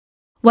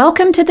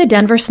Welcome to the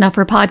Denver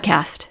Snuffer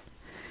Podcast.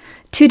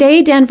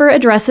 Today, Denver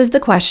addresses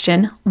the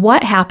question,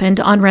 what happened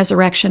on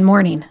resurrection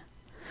morning?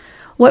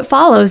 What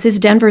follows is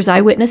Denver's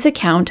eyewitness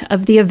account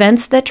of the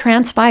events that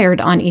transpired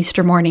on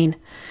Easter morning,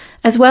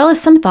 as well as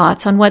some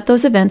thoughts on what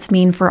those events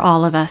mean for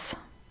all of us.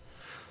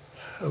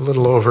 A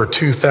little over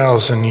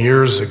 2,000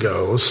 years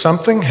ago,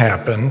 something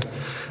happened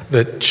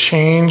that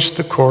changed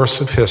the course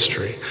of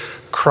history.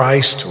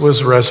 Christ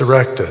was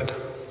resurrected.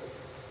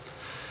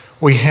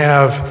 We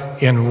have,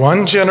 in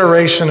one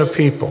generation of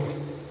people,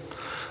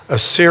 a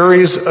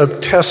series of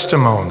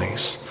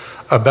testimonies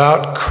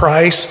about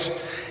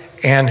Christ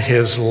and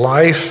his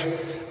life,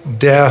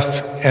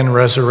 death, and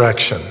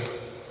resurrection.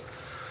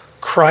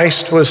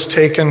 Christ was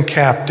taken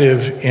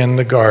captive in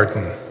the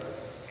garden,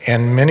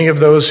 and many of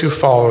those who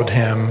followed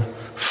him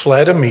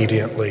fled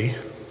immediately.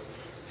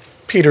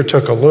 Peter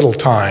took a little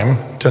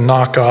time to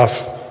knock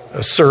off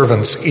a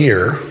servant's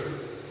ear,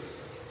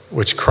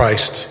 which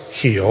Christ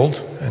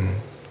healed and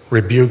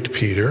rebuked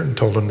Peter and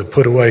told him to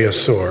put away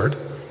his sword.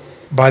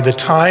 By the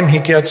time he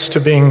gets to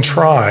being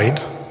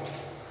tried,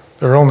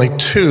 there are only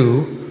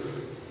two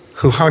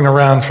who hung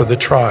around for the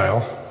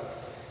trial.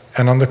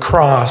 And on the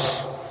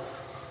cross,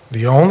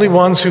 the only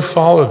ones who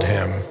followed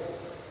him,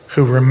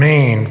 who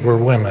remained, were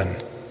women.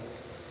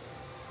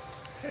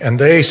 And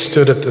they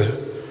stood at the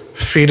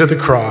feet of the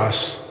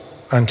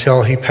cross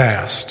until he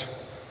passed.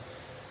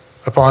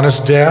 Upon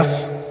his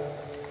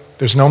death,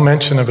 there's no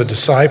mention of a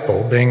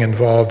disciple being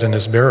involved in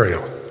his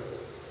burial.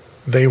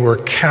 They were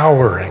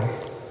cowering.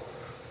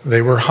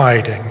 They were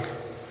hiding.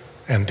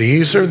 And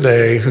these are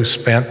they who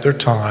spent their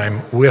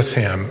time with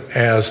him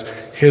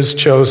as his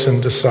chosen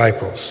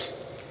disciples.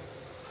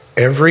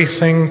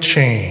 Everything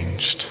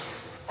changed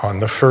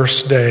on the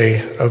first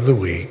day of the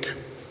week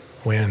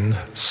when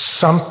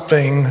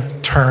something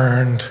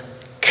turned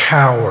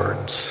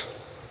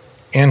cowards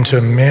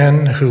into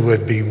men who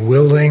would be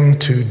willing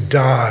to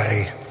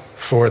die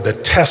for the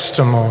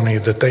testimony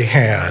that they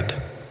had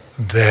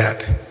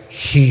that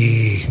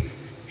he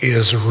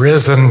is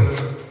risen.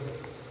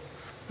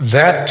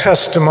 That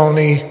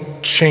testimony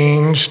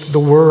changed the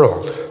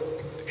world.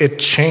 It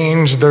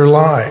changed their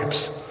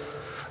lives.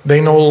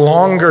 They no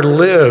longer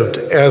lived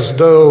as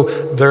though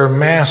their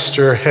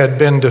master had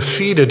been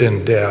defeated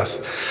in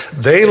death.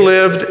 They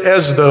lived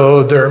as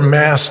though their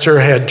master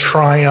had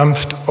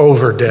triumphed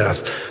over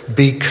death,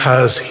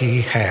 because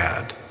he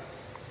had.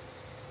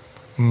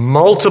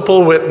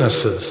 Multiple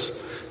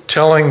witnesses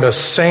telling the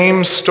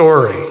same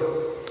story: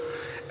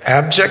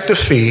 abject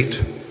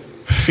defeat,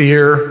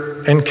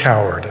 fear, and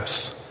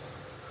cowardice,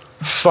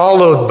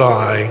 followed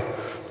by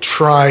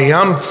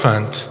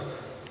triumphant,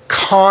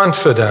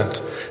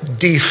 confident,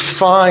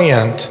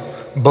 defiant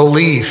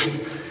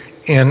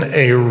belief in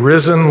a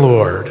risen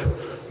Lord,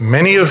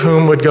 many of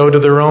whom would go to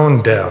their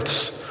own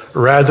deaths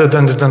rather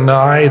than to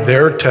deny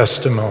their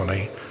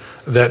testimony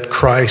that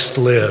Christ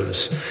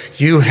lives.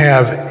 You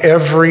have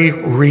every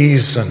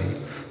reason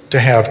to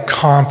have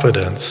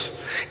confidence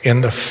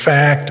in the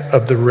fact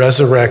of the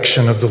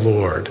resurrection of the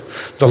Lord.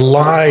 The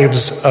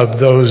lives of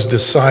those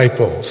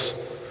disciples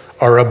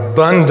are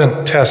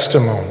abundant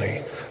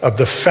testimony of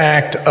the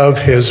fact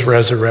of his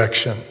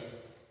resurrection.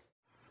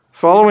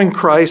 Following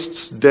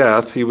Christ's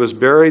death, he was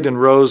buried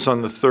and rose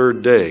on the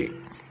third day.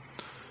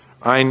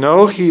 I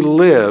know he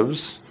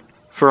lives,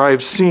 for I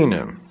have seen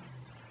him.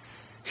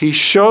 He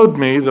showed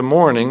me the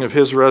morning of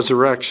his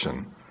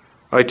resurrection.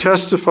 I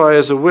testify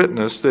as a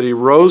witness that he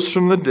rose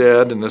from the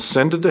dead and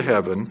ascended to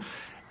heaven,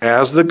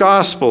 as the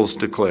Gospels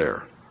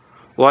declare.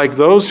 Like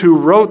those who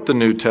wrote the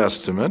New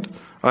Testament,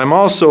 I'm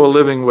also a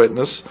living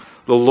witness.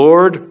 The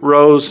Lord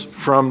rose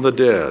from the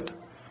dead.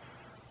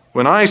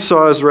 When I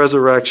saw his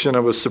resurrection, I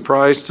was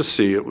surprised to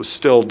see it was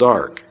still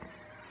dark.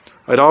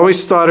 I'd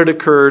always thought it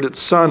occurred at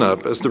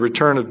sunup, as the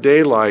return of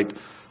daylight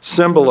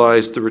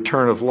symbolized the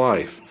return of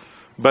life.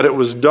 But it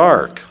was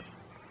dark.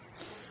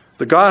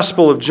 The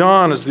Gospel of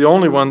John is the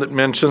only one that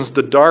mentions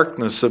the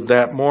darkness of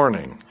that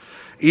morning.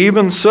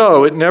 Even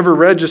so, it never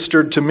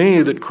registered to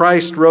me that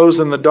Christ rose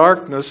in the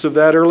darkness of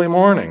that early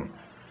morning.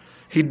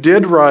 He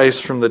did rise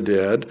from the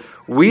dead.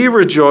 We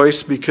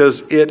rejoice because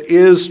it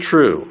is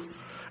true.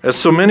 As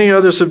so many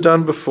others have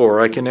done before,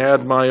 I can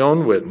add my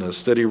own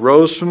witness that he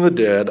rose from the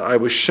dead. I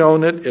was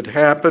shown it. It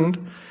happened.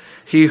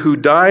 He who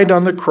died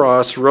on the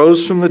cross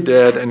rose from the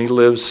dead, and he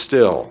lives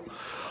still.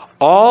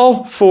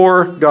 All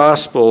four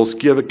Gospels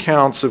give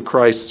accounts of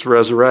Christ's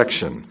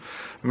resurrection.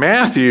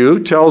 Matthew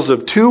tells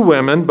of two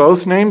women,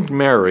 both named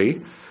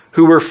Mary,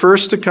 who were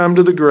first to come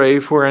to the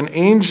grave, where an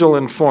angel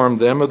informed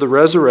them of the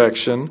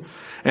resurrection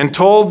and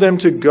told them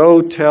to go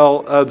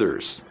tell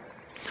others.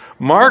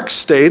 Mark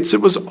states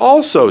it was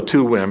also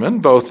two women,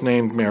 both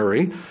named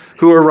Mary,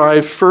 who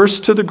arrived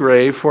first to the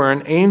grave, where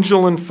an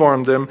angel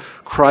informed them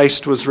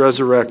Christ was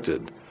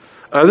resurrected.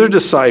 Other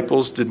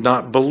disciples did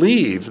not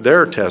believe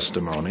their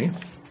testimony.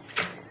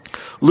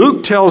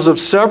 Luke tells of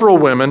several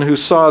women who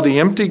saw the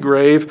empty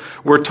grave,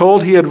 were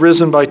told he had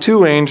risen by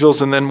two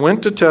angels, and then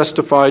went to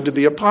testify to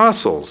the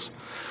apostles.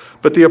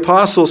 But the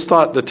apostles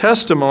thought the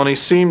testimony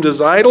seemed as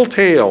idle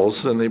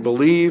tales, and they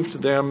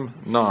believed them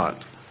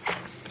not.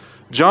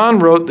 John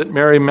wrote that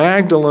Mary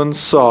Magdalene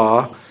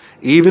saw,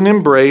 even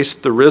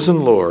embraced the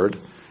risen Lord,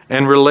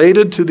 and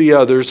related to the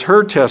others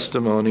her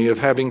testimony of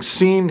having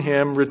seen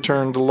him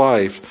return to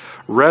life,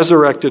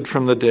 resurrected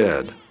from the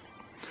dead.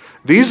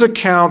 These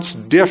accounts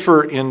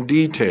differ in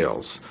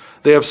details.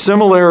 They have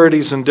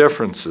similarities and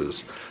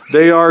differences.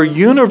 They are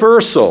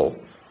universal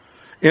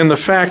in the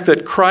fact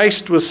that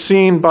Christ was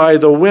seen by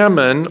the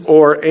women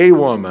or a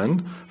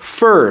woman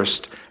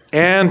first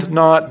and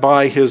not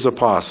by his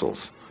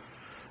apostles.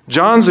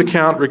 John's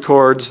account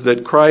records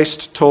that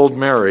Christ told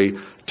Mary,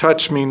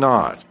 "Touch me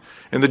not."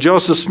 In the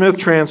Joseph Smith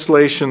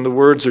translation, the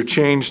words are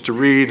changed to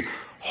read,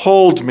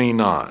 "Hold me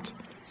not."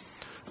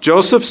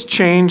 Joseph's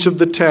change of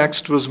the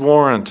text was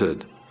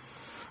warranted.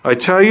 I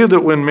tell you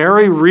that when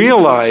Mary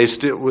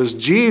realized it was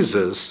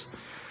Jesus,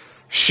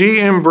 she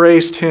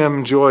embraced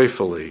him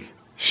joyfully.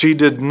 She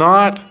did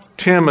not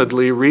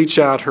timidly reach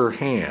out her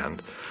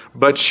hand,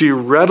 but she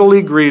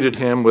readily greeted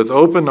him with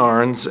open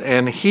arms,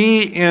 and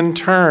he in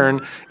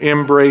turn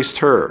embraced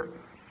her.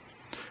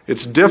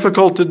 It's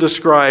difficult to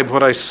describe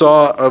what I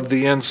saw of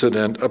the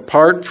incident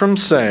apart from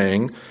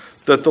saying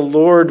that the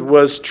Lord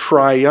was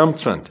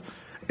triumphant,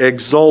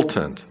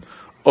 exultant,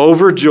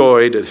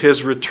 overjoyed at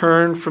his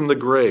return from the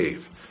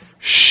grave.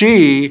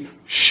 She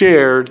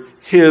shared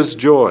his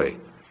joy.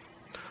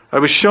 I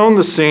was shown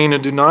the scene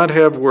and do not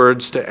have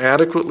words to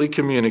adequately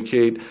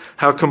communicate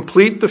how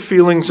complete the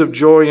feelings of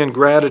joy and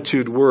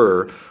gratitude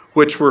were,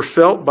 which were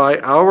felt by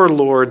our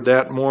Lord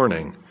that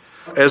morning.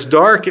 As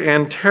dark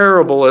and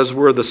terrible as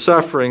were the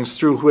sufferings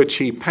through which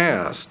he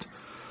passed,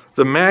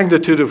 the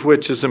magnitude of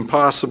which is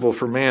impossible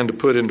for man to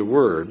put into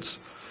words,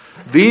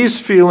 these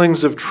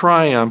feelings of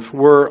triumph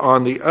were,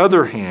 on the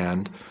other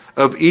hand,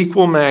 of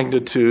equal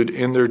magnitude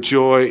in their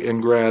joy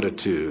and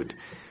gratitude.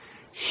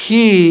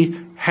 He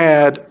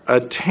had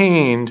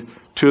attained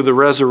to the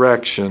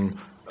resurrection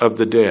of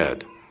the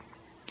dead.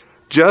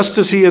 Just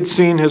as he had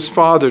seen his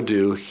Father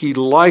do, he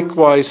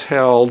likewise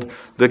held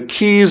the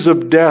keys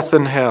of death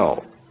and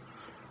hell.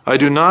 I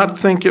do not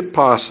think it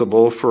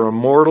possible for a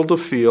mortal to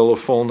feel a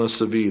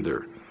fullness of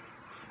either.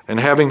 And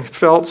having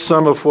felt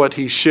some of what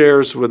he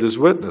shares with his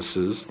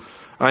witnesses,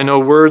 I know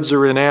words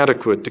are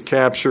inadequate to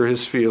capture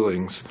his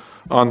feelings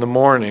on the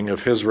morning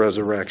of his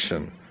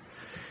resurrection.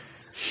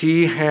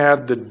 He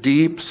had the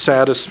deep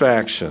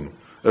satisfaction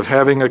of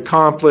having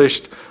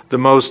accomplished the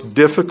most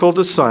difficult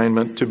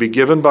assignment to be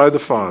given by the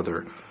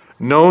Father,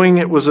 knowing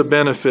it was a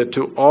benefit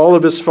to all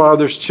of his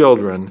Father's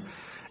children,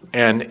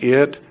 and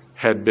it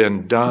had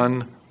been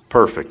done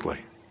perfectly.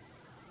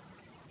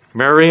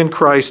 Mary and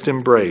Christ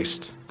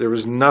embraced. There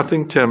was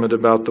nothing timid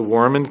about the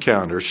warm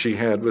encounter she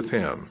had with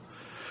him.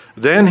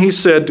 Then he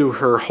said to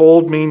her,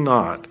 "Hold me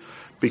not,"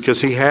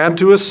 because he had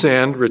to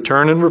ascend,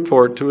 return, and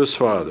report to his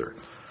Father.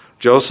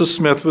 Joseph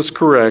Smith was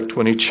correct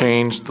when he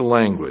changed the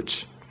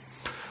language.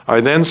 I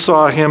then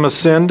saw him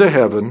ascend to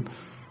heaven.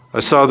 I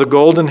saw the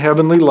golden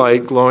heavenly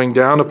light glowing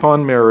down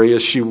upon Mary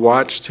as she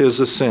watched his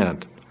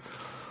ascent.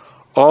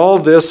 All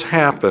this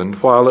happened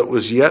while it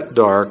was yet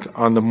dark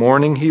on the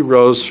morning he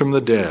rose from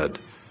the dead.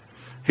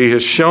 He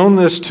has shown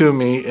this to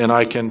me, and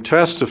I can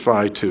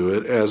testify to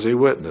it as a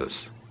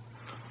witness.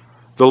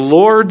 The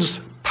Lord's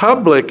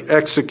public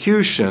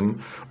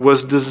execution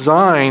was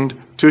designed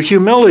to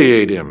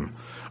humiliate him.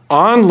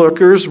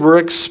 Onlookers were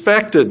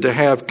expected to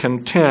have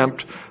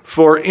contempt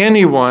for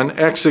anyone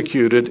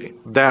executed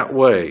that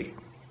way.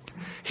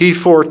 He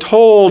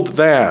foretold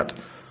that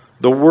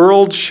the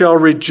world shall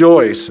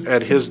rejoice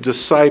at his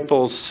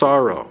disciples'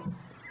 sorrow.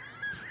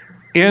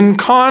 In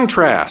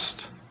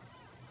contrast,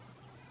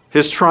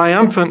 his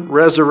triumphant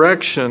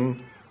resurrection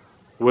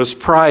was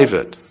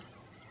private.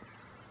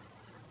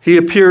 He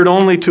appeared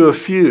only to a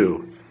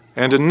few,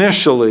 and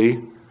initially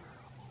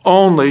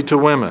only to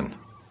women.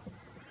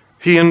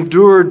 He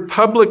endured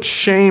public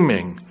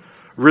shaming,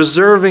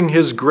 reserving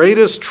his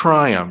greatest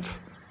triumph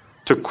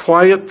to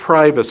quiet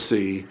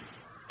privacy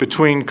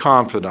between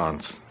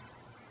confidants.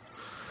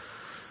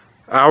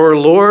 Our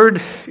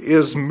Lord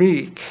is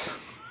meek,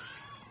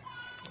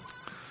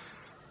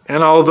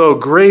 and although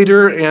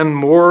greater and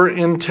more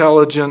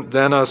intelligent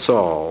than us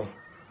all,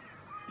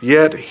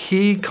 yet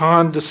he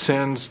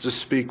condescends to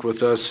speak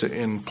with us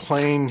in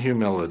plain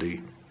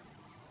humility.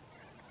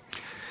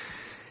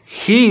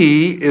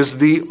 He is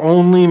the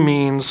only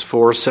means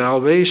for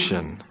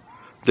salvation.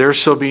 There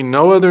shall be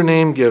no other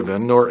name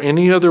given, nor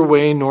any other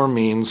way nor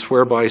means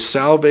whereby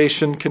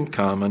salvation can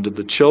come unto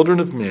the children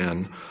of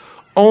men,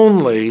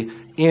 only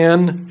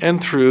in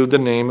and through the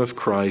name of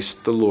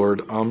Christ, the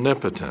Lord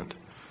omnipotent.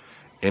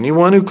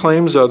 Anyone who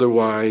claims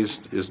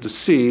otherwise is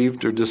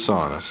deceived or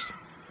dishonest.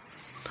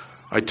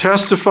 I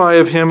testify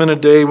of him in a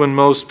day when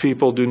most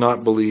people do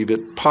not believe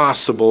it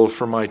possible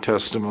for my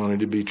testimony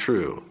to be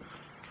true.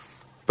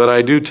 But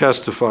I do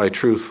testify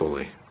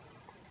truthfully.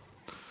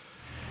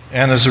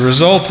 And as a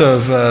result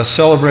of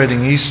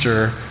celebrating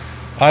Easter,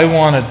 I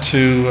wanted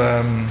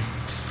to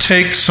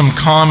take some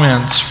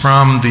comments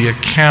from the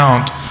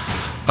account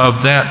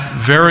of that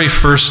very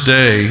first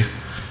day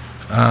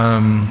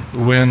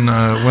when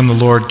the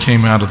Lord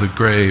came out of the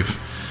grave.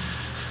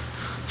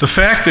 The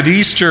fact that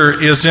Easter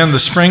is in the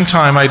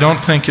springtime, I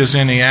don't think is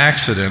any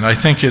accident. I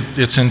think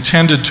it's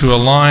intended to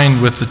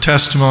align with the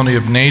testimony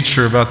of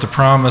nature about the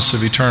promise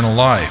of eternal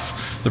life,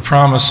 the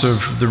promise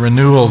of the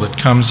renewal that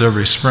comes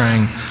every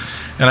spring.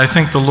 And I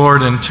think the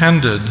Lord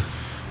intended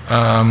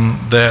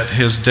that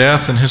his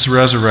death and his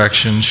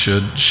resurrection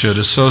should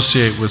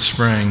associate with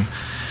spring.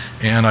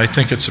 And I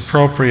think it's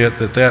appropriate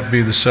that that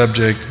be the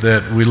subject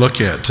that we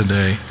look at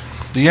today.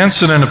 The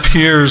incident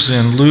appears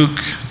in Luke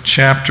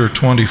chapter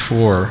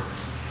 24.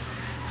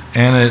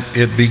 And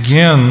it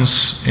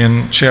begins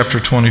in chapter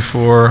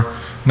 24.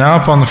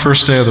 Now upon the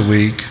first day of the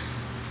week,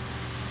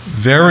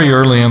 very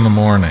early in the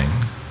morning,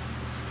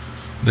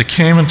 they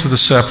came into the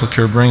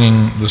sepulchre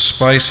bringing the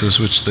spices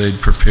which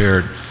they'd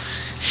prepared.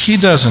 He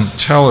doesn't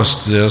tell us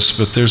this,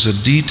 but there's a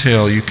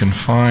detail you can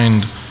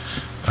find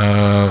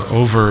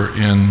over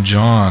in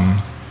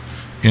John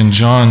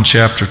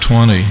chapter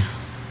 20.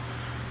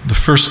 The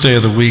first day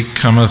of the week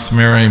cometh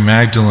Mary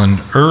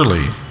Magdalene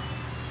early,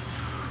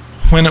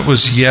 when it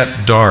was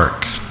yet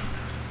dark.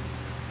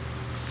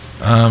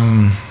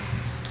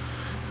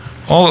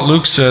 All that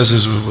Luke says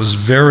is it was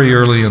very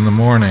early in the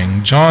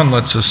morning. John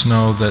lets us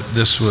know that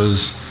this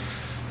was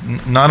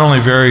not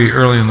only very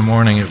early in the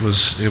morning, it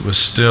was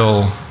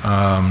still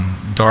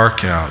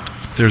dark out.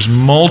 There's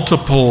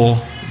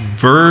multiple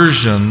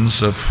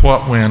versions of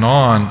what went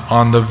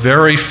on the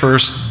very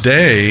first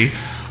day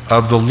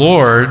of the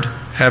Lord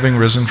having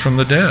risen from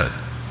the dead.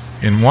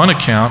 In one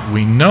account,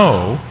 we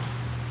know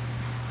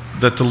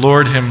that the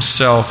Lord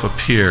himself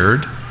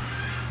appeared,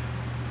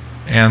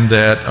 and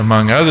that,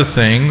 among other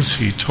things,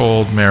 he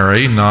told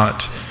Mary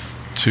not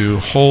to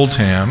hold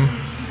him.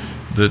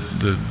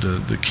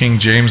 The King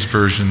James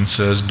Version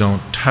says,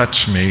 "Don't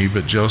touch me,"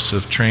 but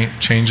Joseph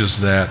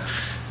changes that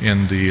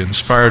in the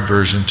Inspired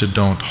Version to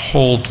 "Don't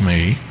hold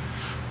me,"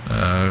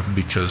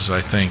 because I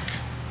think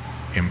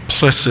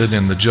implicit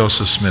in the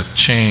Joseph Smith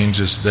change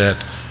is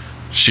that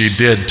she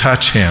did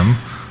touch him.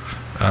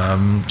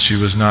 She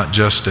was not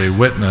just a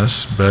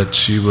witness, but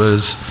she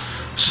was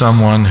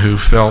someone who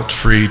felt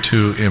free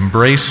to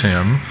embrace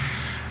him.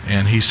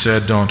 And he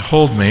said, "Don't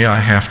hold me, I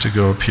have to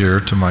go up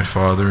here to my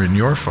Father and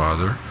your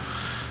Father."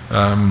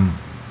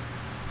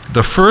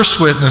 The first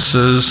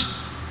witnesses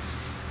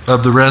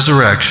of the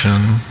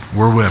resurrection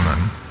were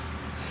women.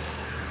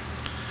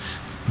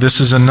 This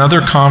is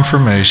another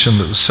confirmation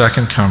that the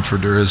second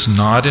Comforter is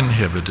not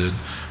inhibited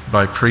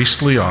by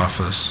priestly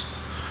office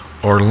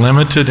or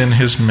limited in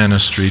his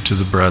ministry to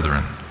the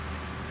brethren.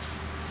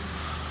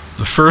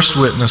 The first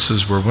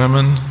witnesses were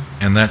women,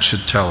 and that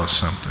should tell us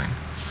something.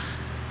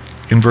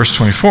 In verse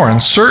 24,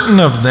 "And certain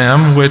of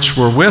them which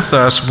were with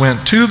us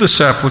went to the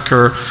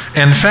sepulchre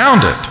and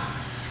found it,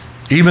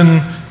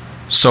 even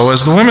so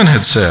as the women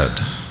had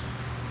said,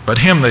 but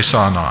him they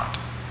saw not."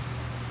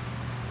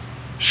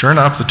 Sure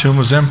enough, the tomb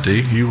was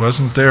empty. He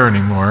wasn't there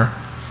anymore,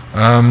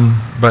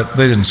 but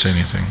they didn't say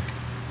anything.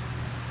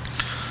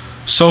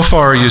 So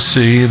far, you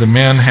see, the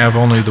men have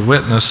only the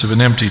witness of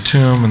an empty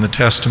tomb and the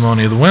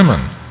testimony of the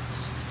women.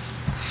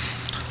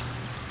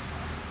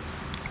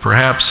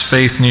 Perhaps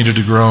faith needed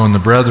to grow in the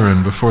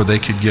brethren before they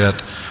could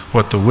get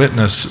what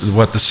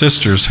the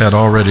sisters had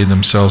already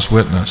themselves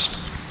witnessed.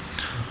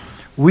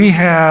 We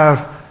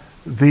have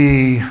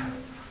the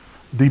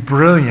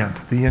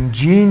brilliant, the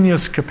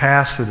ingenious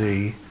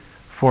capacity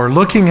for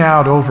looking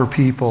out over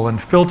people and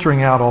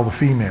filtering out all the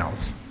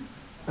females.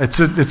 It's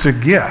a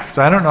gift.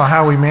 I don't know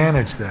how we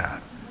manage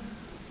that,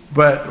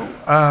 but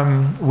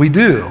we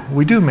do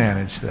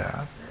manage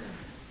that.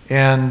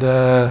 And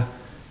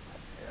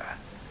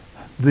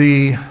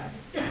the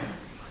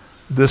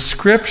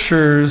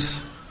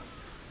scriptures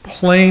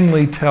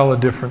plainly tell a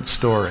different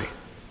story.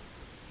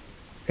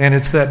 And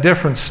it's that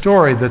different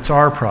story that's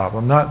our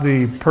problem, not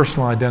the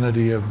personal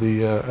identity of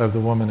the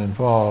woman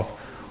involved,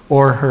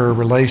 or her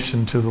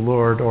relation to the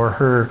Lord, or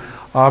her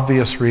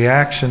obvious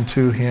reaction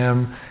to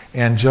him,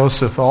 and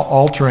Joseph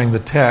altering the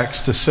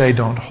text to say,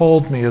 "Don't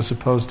hold me," as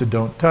opposed to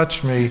 "Don't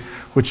touch me,"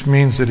 which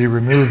means that he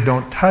removed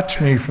 "Don't touch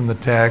me" from the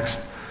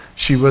text.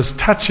 She was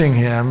touching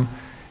him,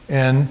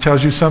 and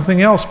tells you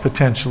something else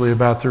potentially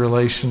about the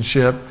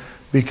relationship,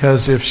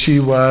 because if she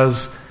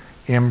was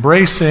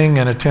embracing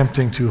and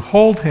attempting to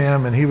hold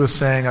him, and he was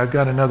saying, "I've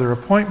got another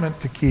appointment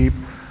to keep,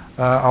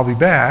 I'll be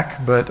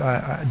back, but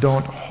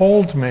don't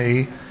hold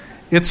me,"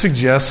 it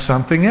suggests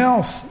something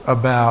else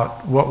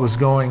about what was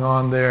going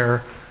on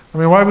there. I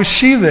mean, why was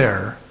she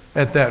there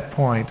at that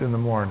point in the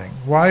morning?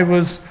 Why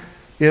was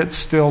it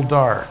still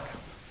dark?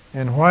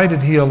 And why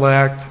did he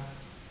elect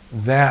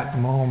that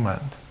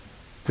moment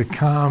to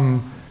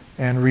come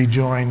and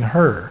rejoin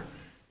her?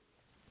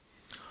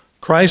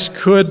 Christ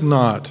could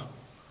not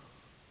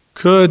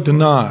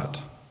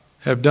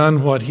have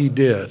done what he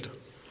did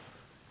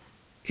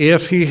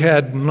if he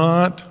had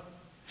not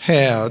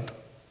had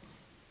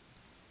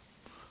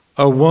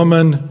a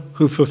woman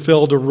who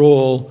fulfilled a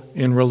role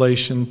in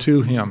relation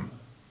to him.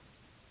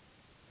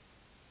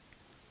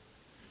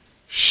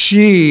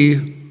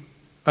 She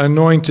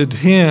anointed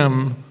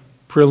him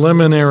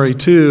preliminary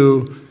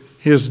to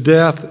his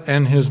death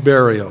and his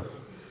burial.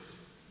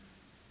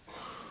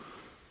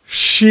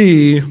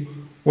 She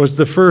was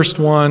the first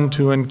one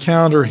to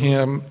encounter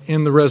him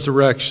in the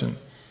resurrection.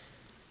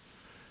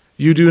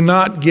 You do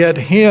not get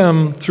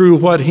him through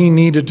what he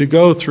needed to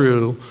go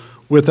through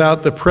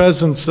without the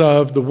presence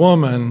of the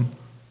woman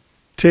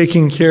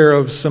taking care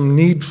of some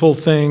needful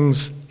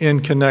things in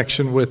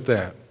connection with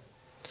that.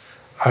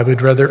 I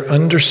would rather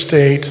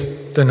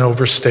understate than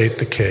overstate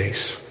the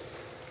case.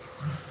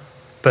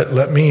 But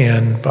let me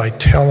end by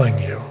telling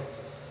you,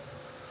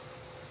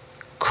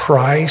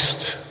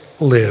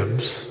 Christ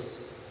lives.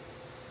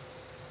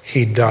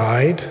 He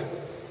died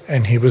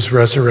and he was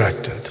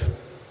resurrected.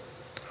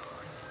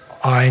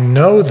 I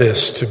know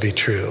this to be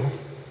true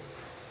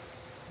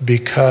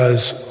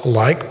because,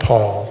 like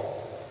Paul,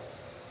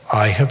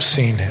 I have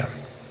seen him.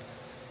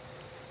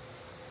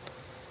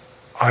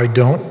 I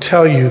don't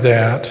tell you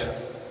that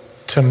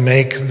to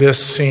make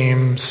this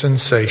seem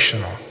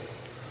sensational.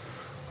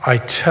 I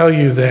tell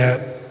you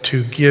that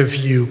to give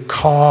you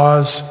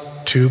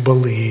cause to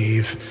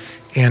believe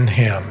in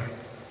him.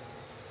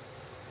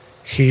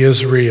 He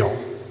is real.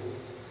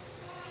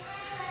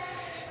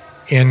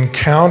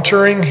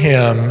 Encountering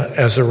him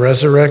as a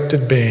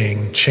resurrected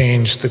being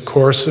changed the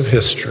course of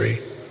history.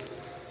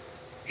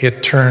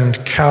 It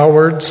turned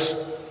cowards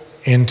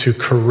into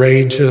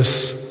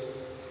courageous,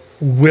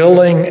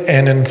 willing,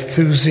 and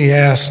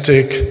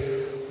enthusiastic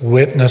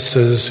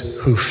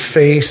witnesses who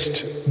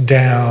faced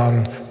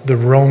down the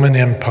Roman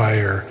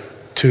Empire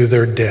to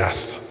their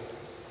death.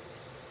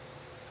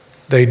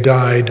 They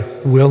died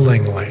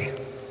willingly.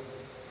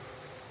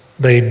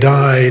 They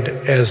died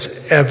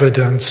as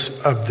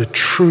evidence of the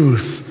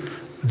truth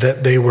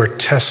that they were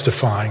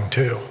testifying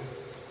to.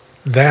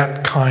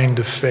 That kind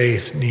of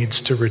faith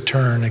needs to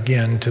return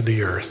again to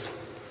the earth.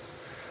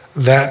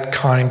 That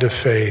kind of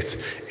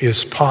faith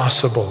is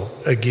possible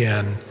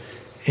again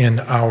in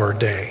our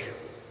day.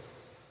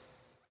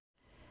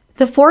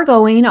 The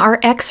foregoing are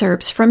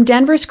excerpts from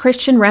Denver's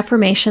Christian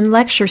Reformation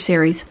Lecture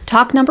Series,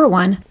 Talk Number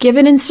 1,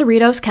 given in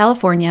Cerritos,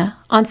 California,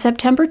 on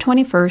September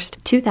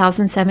 21st,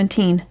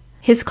 2017.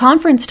 His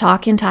conference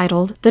talk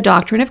entitled The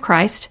Doctrine of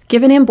Christ,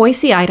 given in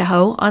Boise,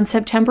 Idaho, on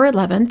September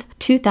 11th,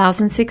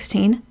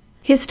 2016.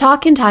 His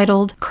talk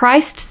entitled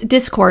Christ's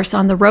Discourse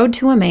on the Road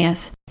to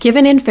Emmaus,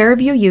 given in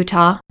Fairview,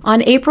 Utah,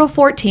 on April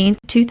 14th,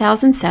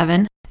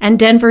 2007. And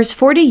Denver's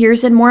 40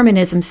 Years in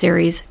Mormonism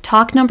series,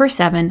 Talk Number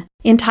 7,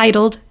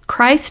 entitled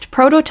Christ,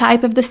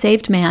 Prototype of the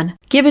Saved Man,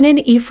 given in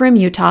Ephraim,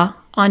 Utah,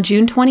 on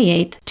June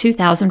 28,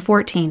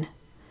 2014.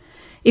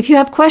 If you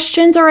have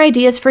questions or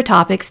ideas for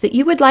topics that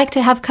you would like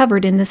to have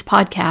covered in this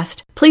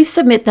podcast, please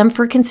submit them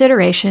for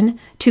consideration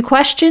to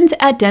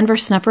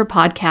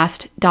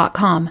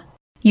questions@denversnufferpodcast.com.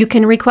 You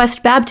can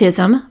request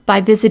baptism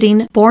by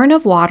visiting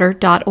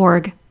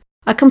bornofwater.org.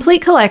 A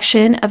complete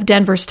collection of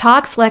Denver's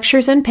talks,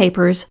 lectures, and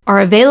papers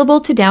are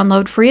available to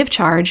download free of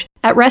charge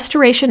at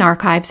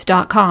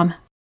restorationarchives.com.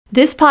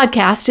 This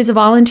podcast is a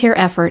volunteer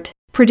effort,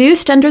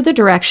 produced under the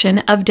direction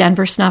of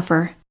Denver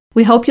Snuffer.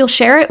 We hope you'll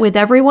share it with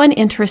everyone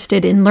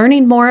interested in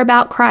learning more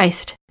about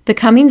Christ, the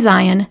coming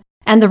Zion,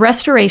 and the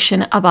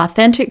restoration of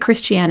authentic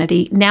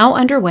Christianity now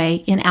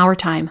underway in our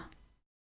time.